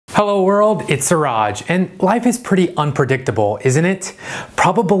Hello world, it's Siraj, and life is pretty unpredictable, isn't it?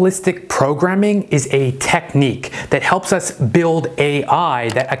 Probabilistic programming is a technique that helps us build AI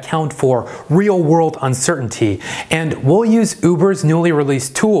that account for real-world uncertainty, and we'll use Uber's newly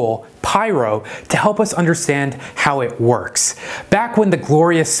released tool, Pyro, to help us understand how it works. Back when the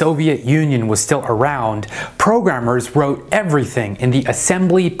glorious Soviet Union was still around, programmers wrote everything in the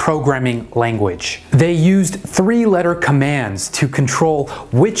assembly programming language. They used three-letter commands to control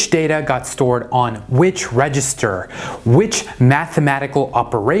which data got stored on which register, which mathematical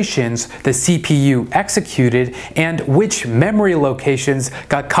operations the CPU executed, and which memory locations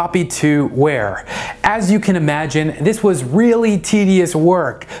got copied to where. As you can imagine, this was really tedious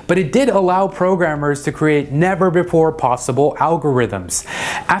work, but it did allow programmers to create never-before-possible algorithms.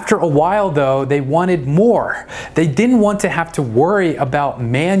 After a while, though, they wanted more. They didn't want to have to worry about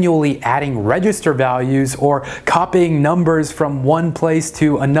manually adding register values or copying numbers from one place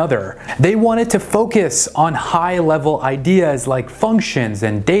to another. They wanted to focus on high-level ideas like functions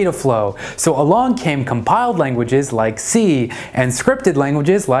and data flow, so along came compiled languages like C and scripted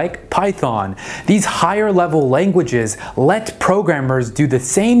languages like Python. These higher-level languages let programmers do the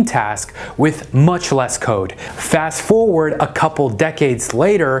same task with much less code. Fast forward a couple decades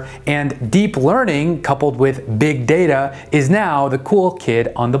later, and deep learning coupled with big data is now the cool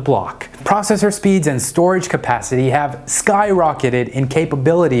kid on the block. Processor speeds and storage capacity have skyrocketed in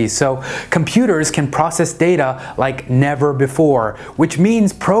capability, so computers can process data like never before, which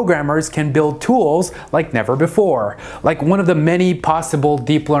means programmers can build tools like never before, like one of the many possible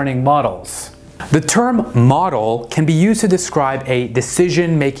deep learning models. The term model can be used to describe a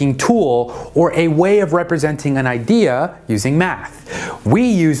decision-making tool or a way of representing an idea using math. We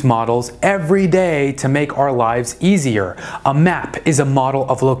use models every day to make our lives easier. A map is a model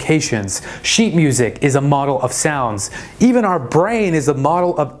of locations. Sheet music is a model of sounds. Even our brain is a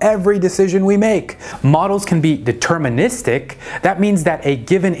model of every decision we make. Models can be deterministic. That means that a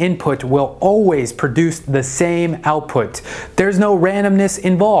given input will always produce the same output. There's no randomness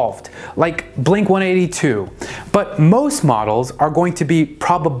involved, like Blink-182. But most models are going to be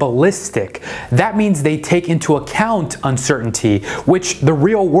probabilistic. That means they take into account uncertainty, which the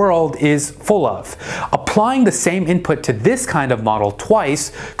real world is full of. Applying the same input to this kind of model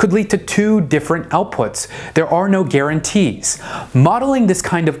twice could lead to two different outputs. There are no guarantees. Modeling this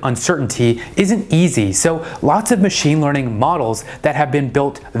kind of uncertainty isn't easy, so lots of machine learning models that have been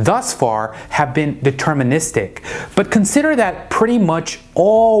built thus far have been deterministic. But consider that pretty much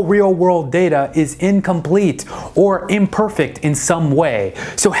all real-world data is incomplete or imperfect in some way.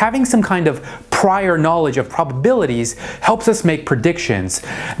 So having some kind of prior knowledge of probabilities helps us make predictions.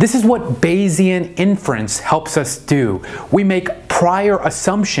 This is what Bayesian inference helps us do. We make prior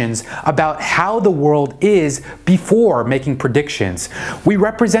assumptions about how the world is before making predictions. We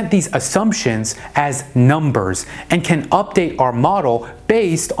represent these assumptions as numbers and can update our model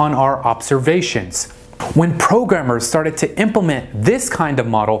based on our observations. When programmers started to implement this kind of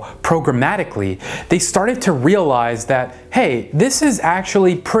model programmatically, they started to realize that, hey, this is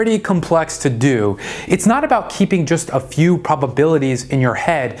actually pretty complex to do. It's not about keeping just a few probabilities in your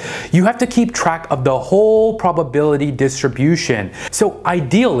head. You have to keep track of the whole probability distribution. So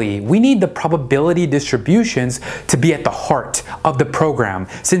ideally, we need the probability distributions to be at the heart of the program,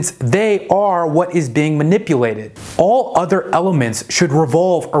 since they are what is being manipulated. All other elements should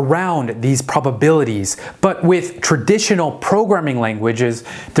revolve around these probabilities. But with traditional programming languages,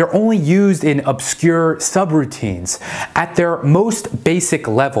 they're only used in obscure subroutines. At their most basic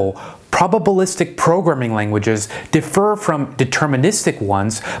level, probabilistic programming languages differ from deterministic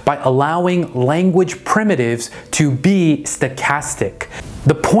ones by allowing language primitives to be stochastic.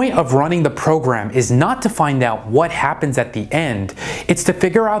 The point of running the program is not to find out what happens at the end. It's to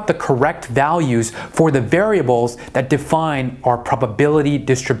figure out the correct values for the variables that define our probability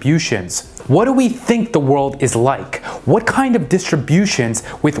distributions. What do we think the world is like? What kind of distributions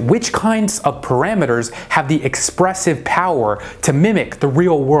with which kinds of parameters have the expressive power to mimic the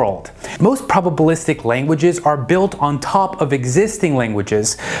real world? Most probabilistic languages are built on top of existing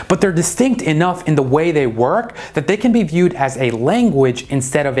languages, but they're distinct enough in the way they work that they can be viewed as a language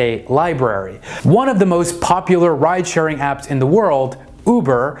instead of a library. One of the most popular ride-sharing apps in the world,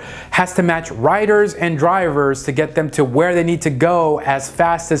 Uber, has to match riders and drivers to get them to where they need to go as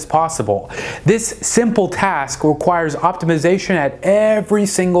fast as possible. This simple task requires optimization at every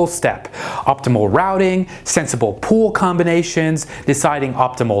single step. Optimal routing, sensible pool combinations, deciding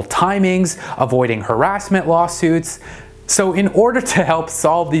optimal timings, avoiding harassment lawsuits. So in order to help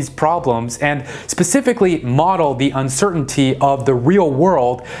solve these problems and specifically model the uncertainty of the real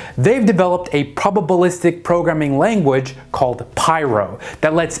world, they've developed a probabilistic programming language called Pyro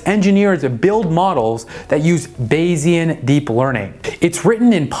that lets engineers build models that use Bayesian deep learning. It's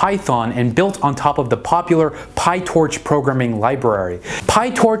written in Python and built on top of the popular PyTorch programming library.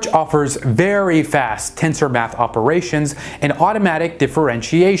 PyTorch offers very fast tensor math operations and automatic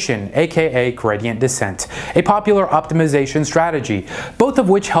differentiation, aka gradient descent, a popular optimization strategy, both of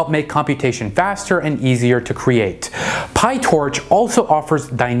which help make computation faster and easier to create. PyTorch also offers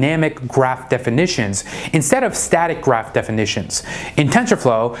dynamic graph definitions instead of static graph definitions. In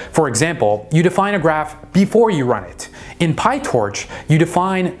TensorFlow, for example, you define a graph before you run it. In PyTorch, you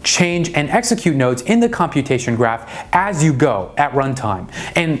define, change, and execute nodes in the computation graph as you go at runtime.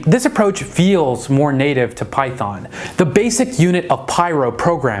 And this approach feels more native to Python. The basic unit of Pyro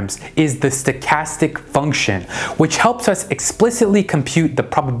programs is the stochastic function, which helps us explicitly compute the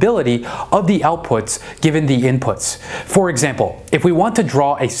probability of the outputs given the inputs. For example, if we want to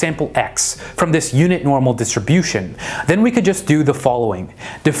draw a sample x from this unit normal distribution, then we could just do the following.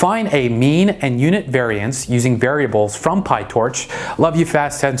 Define a mean and unit variance using variables from PyTorch, love you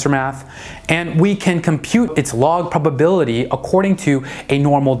fast tensor math, and we can compute its log probability according to a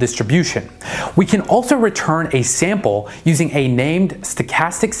normal distribution. We can also return a sample using a named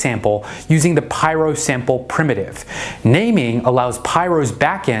stochastic sample using the Pyro sample primitive. Naming allows Pyro's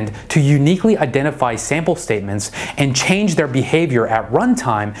backend to uniquely identify sample statements and change their behavior at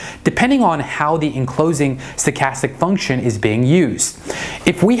runtime depending on how the enclosing stochastic function is being used.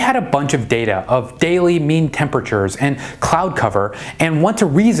 If we had a bunch of data of daily mean temperatures and cloud cover and want to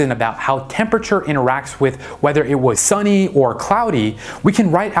reason about how temperature interacts with whether it was sunny or cloudy, we can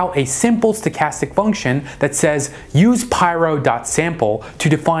write out a simple stochastic function that says use pyro.sample to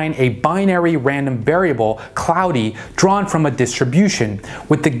define a binary random variable cloudy drawn from a distribution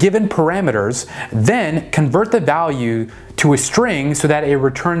with the given parameters, then convert the value to a string so that it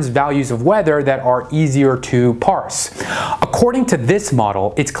returns values of weather that are easier to parse. According to this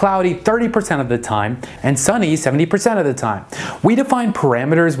model, it's cloudy 30% of the time and sunny 70% of the time. We define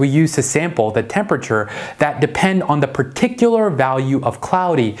parameters we use to sample the temperature that depend on the particular value of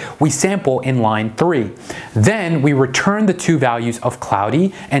cloudy we sample in line 3. Then we return the two values of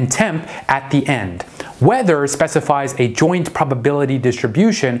cloudy and temp at the end. Weather specifies a joint probability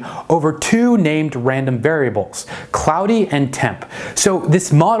distribution over two named random variables, cloudy and temp. So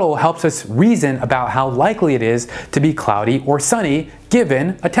this model helps us reason about how likely it is to be cloudy or sunny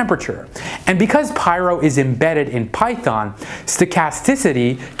given a temperature. And because Pyro is embedded in Python,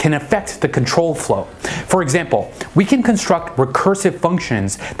 stochasticity can affect the control flow. For example, we can construct recursive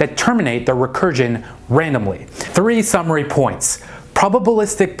functions that terminate the recursion randomly. 3 summary points.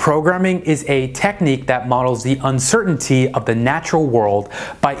 Probabilistic programming is a technique that models the uncertainty of the natural world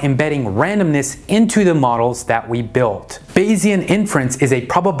by embedding randomness into the models that we build. Bayesian inference is a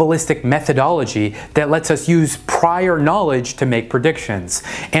probabilistic methodology that lets us use prior knowledge to make predictions.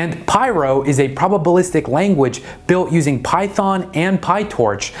 And Pyro is a probabilistic language built using Python and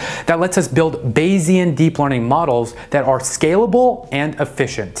PyTorch that lets us build Bayesian deep learning models that are scalable and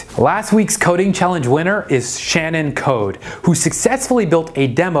efficient. Last week's coding challenge winner is Shannon Code, who successfully built a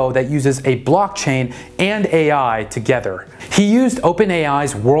demo that uses a blockchain and AI together. He used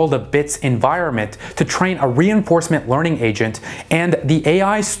OpenAI's World of Bits environment to train a reinforcement learning agent, and the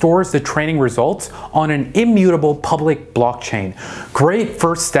AI stores the training results on an immutable public blockchain. Great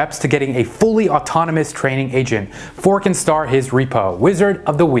first steps to getting a fully autonomous training agent. Fork and star his repo. Wizard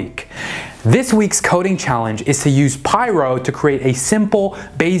of the Week. This week's coding challenge is to use Pyro to create a simple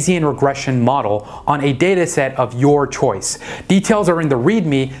Bayesian regression model on a dataset of your choice. Details are in the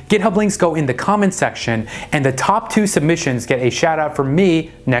README, GitHub links go in the comments section, and the top 2 submissions get a shout out from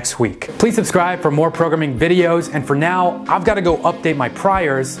me next week. Please subscribe for more programming videos, and for now, I've got to go update my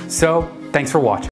priors, so thanks for watching.